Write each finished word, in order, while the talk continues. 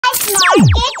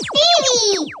Markets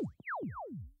TV.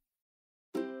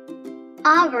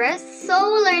 Our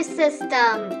solar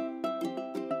system.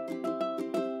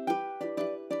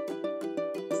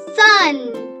 Sun.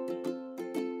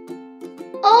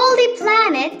 All the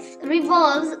planets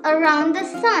revolves around the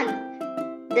sun.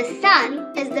 The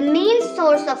sun is the main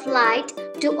source of light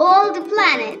to all the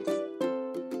planets.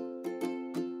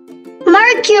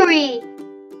 Mercury.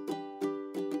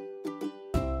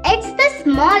 It's the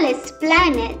smallest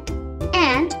planet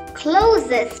and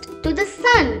closest to the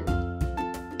sun.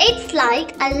 It's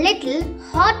like a little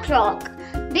hot rock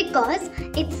because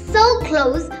it's so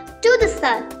close to the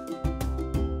sun.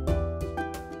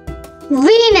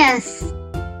 Venus.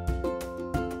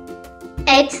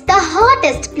 It's the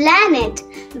hottest planet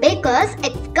because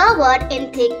it's covered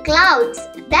in thick clouds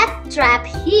that trap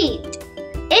heat.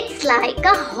 It's like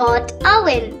a hot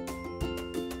oven.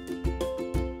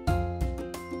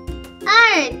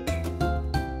 Earth.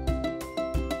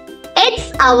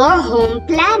 It's our home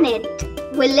planet.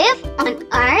 We live on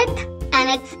Earth and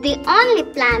it's the only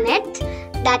planet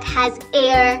that has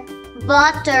air,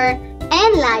 water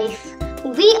and life.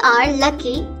 We are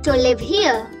lucky to live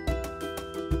here.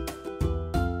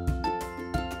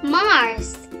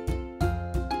 Mars.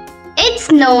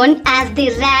 It's known as the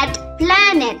red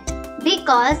planet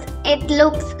because it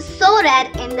looks so red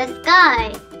in the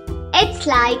sky. It's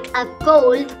like a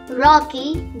cold,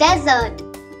 rocky desert.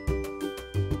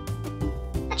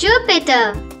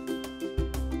 Jupiter.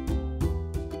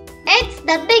 It's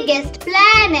the biggest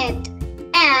planet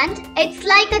and it's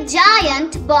like a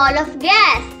giant ball of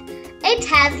gas. It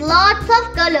has lots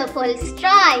of colorful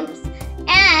stripes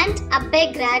and a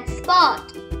big red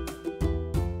spot.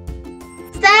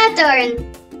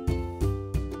 Saturn.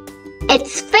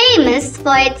 It's famous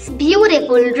for its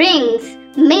beautiful rings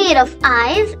made of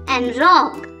ice and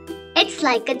rock. It's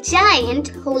like a giant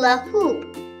hula hoop.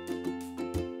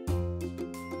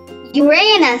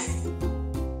 Uranus.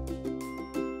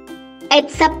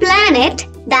 It's a planet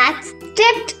that's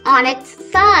tipped on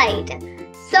its side,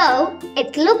 so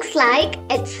it looks like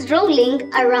it's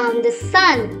rolling around the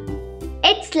sun.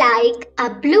 It's like a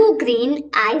blue-green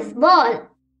ice ball.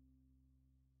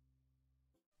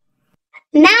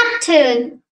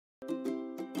 Neptune.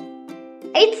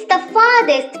 It's the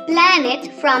farthest planet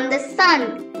from the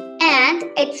sun and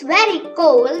it's very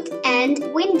cold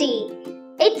and windy.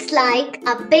 It's like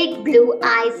a big blue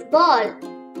ice ball.